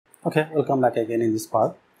Okay, welcome back again in this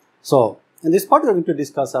part. So, in this part we are going to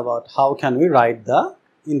discuss about how can we write the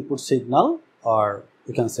input signal, or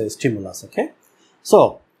you can say stimulus, okay.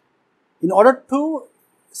 So, in order to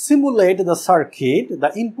simulate the circuit,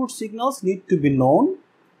 the input signals need to be known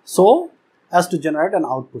so as to generate an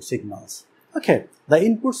output signals. Okay, the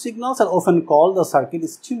input signals are often called the circuit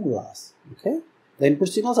stimulus, okay. The input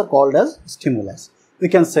signals are called as stimulus. We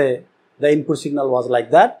can say the input signal was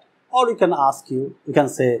like that, or you can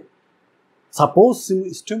say, suppose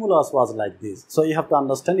stimulus was like this. So you have to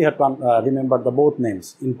understand, you have to remember the both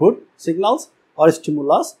names, input signals or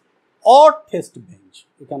stimulus or test bench.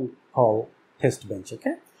 You can call test bench,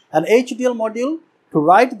 okay. An HDL module to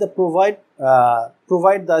write the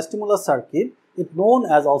provide the stimulus circuit is known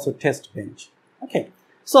as also test bench, okay.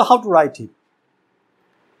 So how to write it?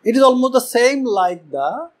 It is almost the same like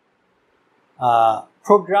the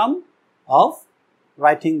program of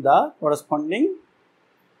writing the corresponding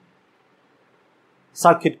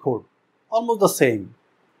circuit code, almost the same.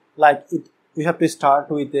 Like we have to start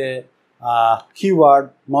with a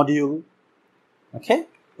keyword module, okay.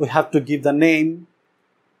 We have to give the name,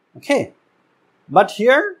 okay. But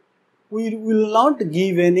here we will not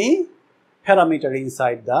give any parameter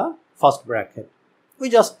inside the first bracket. We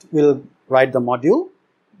just will write the module,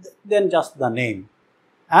 then just the name,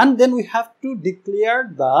 and then we have to declare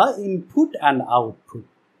the input and output.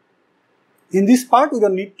 In this part we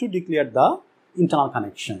don't need to declare the internal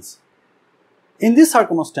connections. In these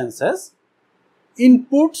circumstances,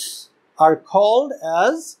 inputs are called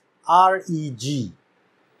as REG.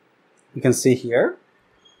 You can see here,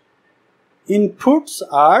 inputs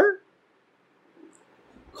are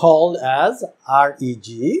called as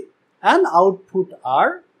REG, and output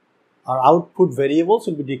variables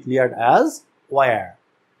will be declared as wire,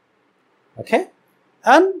 okay.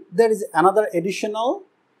 And there is another additional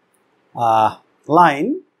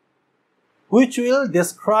line which will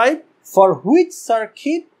describe for which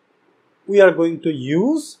circuit we are going to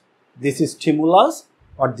use this stimulus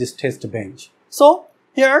or this test bench. So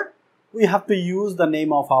here we have to use the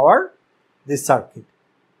name of this circuit,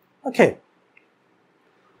 okay.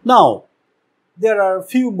 Now there are a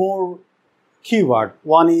few more keyword.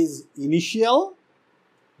 One is initial,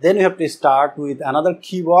 then we have to start with another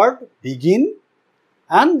keyword begin,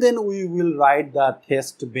 and then we will write the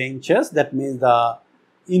test benches. That means the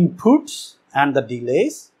inputs and the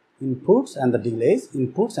delays, inputs and the delays,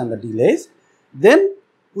 inputs and the delays. Then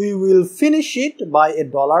we will finish it by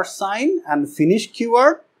a $sign and finish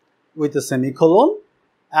keyword with a semicolon,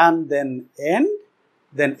 and then end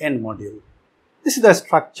module. This is the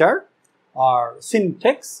structure or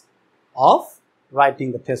syntax of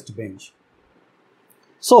writing the test bench.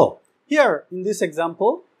 So here in this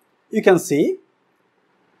example, you can see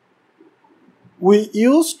we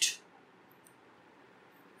used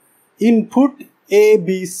input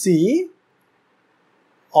ABC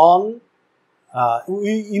on,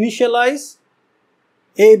 we initialize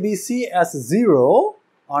ABC as 0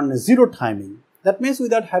 on 0 timing. That means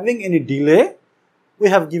without having any delay, we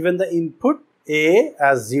have given the input A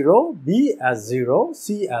as 0, B as 0,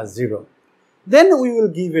 C as 0. Then we will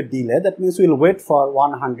give a delay. That means we will wait for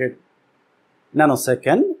 100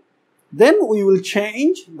 nanosecond. Then we will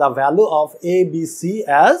change the value of ABC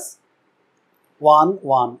as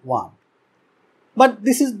 111. But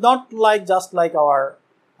this is not like just like our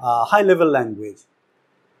high level language.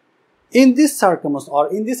 In this circumstance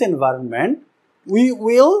or in this environment, we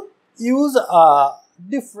will use a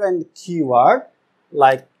different keyword,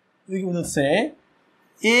 like we will say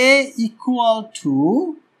A equal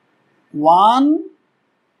to 1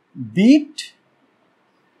 bit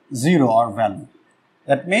 0 or value.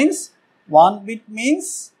 That means 1 bit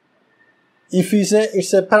means, if we say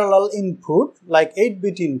it's a parallel input like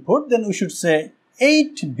 8-bit input, then we should say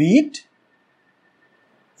 8-bit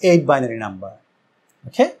 8 binary number,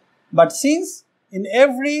 okay. But since in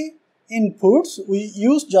every inputs we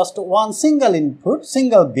use just one single input,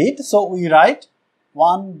 single bit, so we write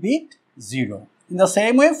 1 bit 0. In the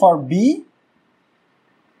same way for B,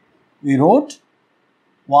 we wrote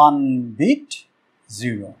 1 bit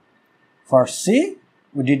 0. For C,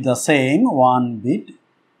 we did the same, 1 bit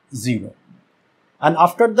 0. And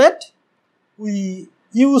after that, we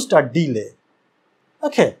used a delay,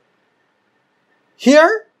 okay.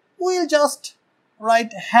 Here, we will just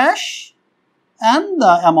write hash and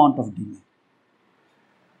the amount of delay.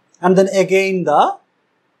 And then again the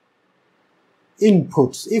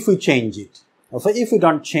inputs, if we change it. So if we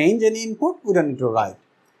don't change any input, we don't need to write.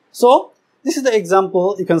 So this is the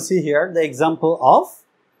example, you can see here, the example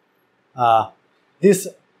of this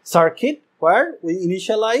circuit where we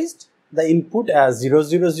initialized the input as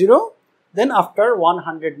 000, Then after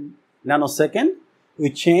 100 nanosecond, we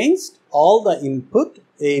changed all the input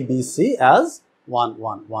A, B, C as 1,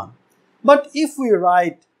 1, 1. But if we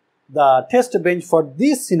write the test bench for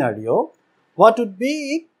this scenario, what would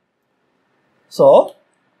be it? So,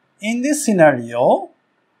 in this scenario,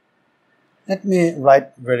 let me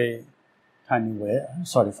write very tiny way, I'm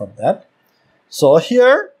sorry for that. So,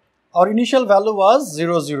 here our initial value was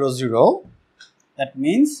 0, 0, 0. That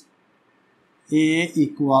means A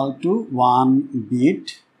equal to 1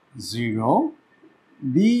 bit 0,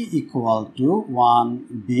 B equal to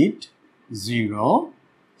 1 bit 0,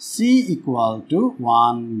 C equal to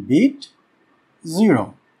 1 bit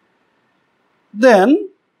 0. Then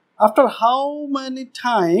after how many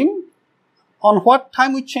time, on what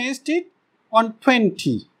time we changed it? On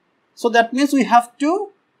 20. So that means we have to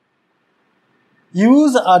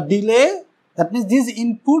use a delay. That means this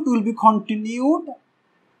input will be continued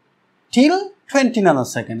till 20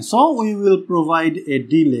 nanoseconds. So we will provide a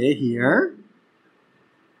delay here.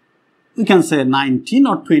 We can say 19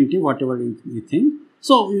 or 20, whatever we think.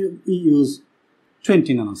 So we use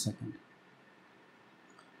 20 nanoseconds.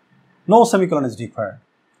 No semicolon is required.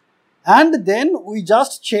 And then we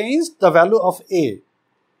just changed the value of A.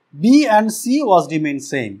 B and C was remained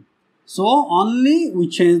same. So only we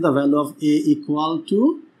change the value of A equal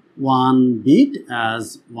to 1 bit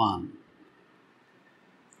as 1.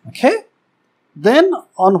 Okay. Then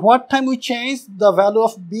on what time we change the value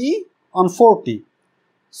of B? On 40.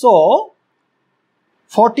 So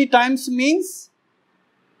 40 times means,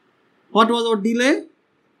 what was our delay?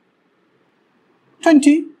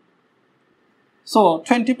 20. So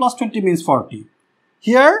 20 plus 20 means 40.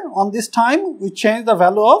 Here on this time we change the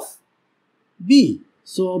value of B.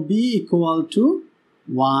 So B equal to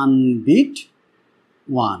 1 bit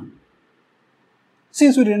 1.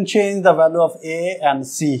 Since we didn't change the value of A and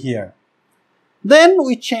C here. Then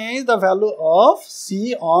we change the value of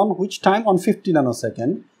C on which time? On 50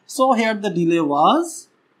 nanosecond. So here the delay was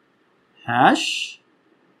hash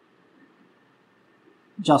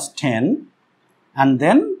just 10, and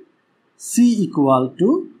then C equal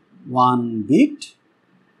to 1 bit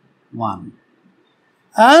 1.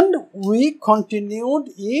 And we continued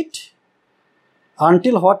it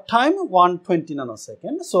until what time? 120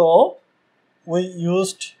 nanosecond. So we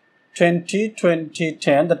used 20, 20,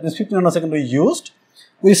 10, that means 50 nanosecond we used.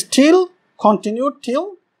 We still continued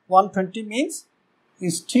till 120, means we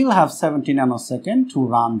still have 70 nanosecond to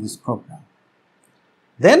run this program.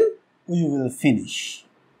 Then we will finish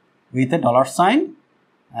with a $sign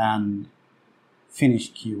and finish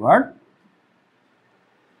keyword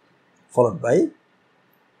followed by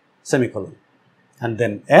semicolon, and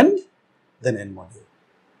then end module.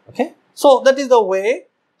 Okay, so that is the way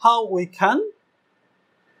how we can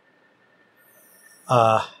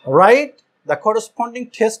write the corresponding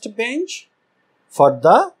test bench for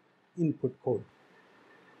the input code.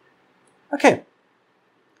 Okay,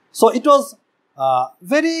 so it was a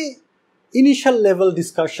very initial level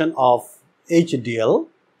discussion of HDL,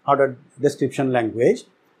 Hardware Description Language.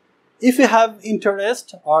 If you have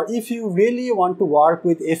interest, or if you really want to work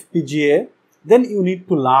with FPGA, then you need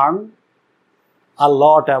to learn a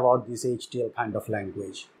lot about this HDL kind of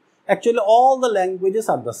language. Actually, all the languages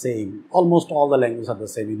are the same. Almost all the languages are the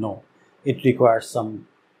same, you know. It requires some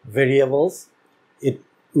variables.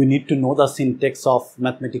 We need to know the syntax of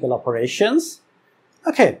mathematical operations.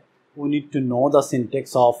 Okay, we need to know the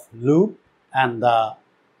syntax of loop and the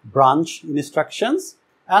branch instructions.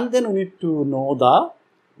 And then we need to know the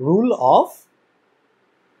rule of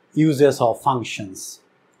uses of functions.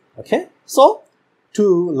 Okay, so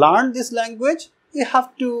to learn this language, you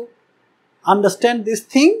have to understand this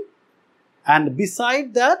thing. And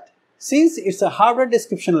beside that, since it's a hardware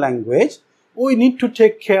description language, we need to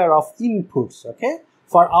take care of inputs. Okay,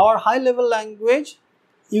 for our high level language,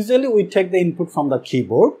 usually we take the input from the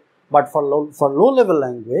keyboard, but for low level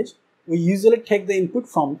language, we usually take the input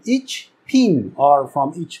from each pin or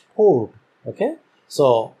from each port. Okay,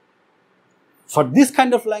 so for this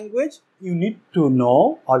kind of language, you need to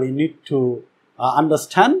know, or you need to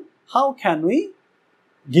understand how can we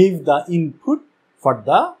give the input for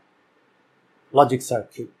the logic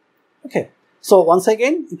circuit. Okay, so once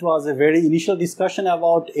again, it was a very initial discussion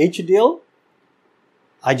about HDL.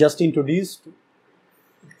 I just introduced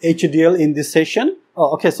HDL in this session.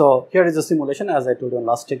 Oh, okay, so here is a simulation, as I told you in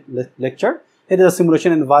last lecture. Here is a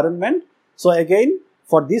simulation environment. So again,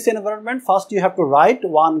 for this environment, first you have to write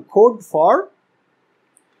one code for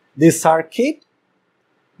this circuit.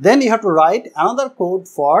 Then you have to write another code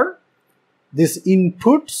for these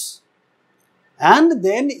inputs. And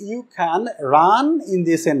then you can run in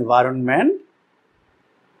this environment,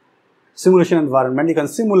 simulation environment. You can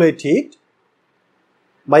simulate it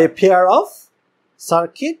by a pair of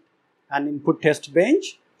circuit and input test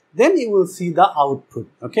bench, then you will see the output.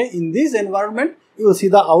 Okay, in this environment, you will see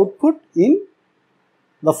the output in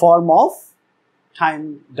the form of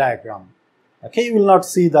time diagram. Okay, you will not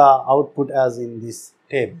see the output as in this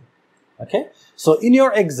table. Okay, so in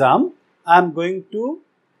your exam, I am going to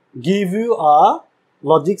give you a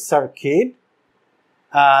logic circuit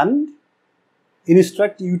and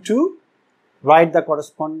instruct you to write the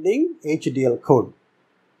corresponding HDL code.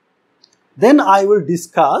 Then I will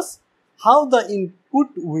discuss how the input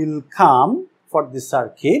will come for this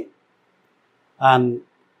circuit and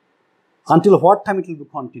until what time it will be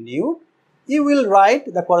continued. You will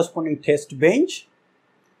write the corresponding test bench,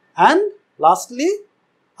 and lastly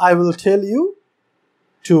I will tell you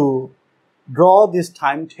to draw this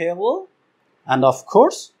timetable and of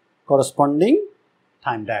course corresponding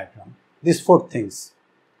time diagram. These 4 things: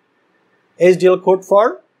 HDL code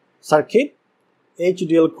for circuit,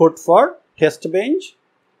 HDL code for test bench,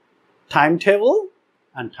 timetable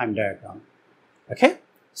and time diagram. Okay,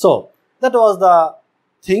 so that was the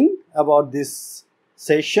thing about this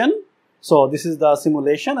session. So this is the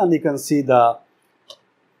simulation, and you can see the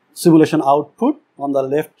simulation output on the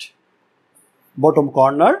left bottom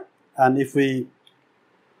corner, and if we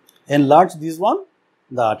enlarge this one,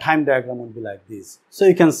 the time diagram will be like this. So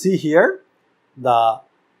you can see here the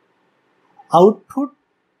output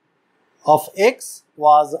of X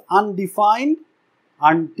was undefined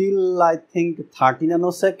until I think 30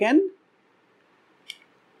 nanosecond.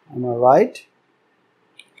 Am I right?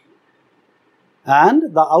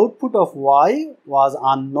 And the output of Y was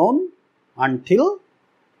unknown until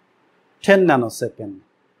 10 nanosecond.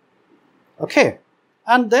 Okay,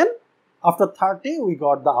 and then after 30 we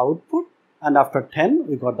got the output, and after 10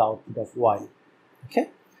 we got the output of Y. Okay,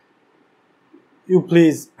 you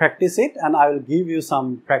please practice it, and I will give you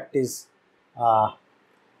some practice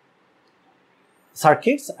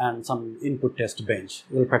circuits and some input test bench.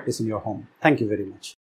 You will practice in your home. Thank you very much.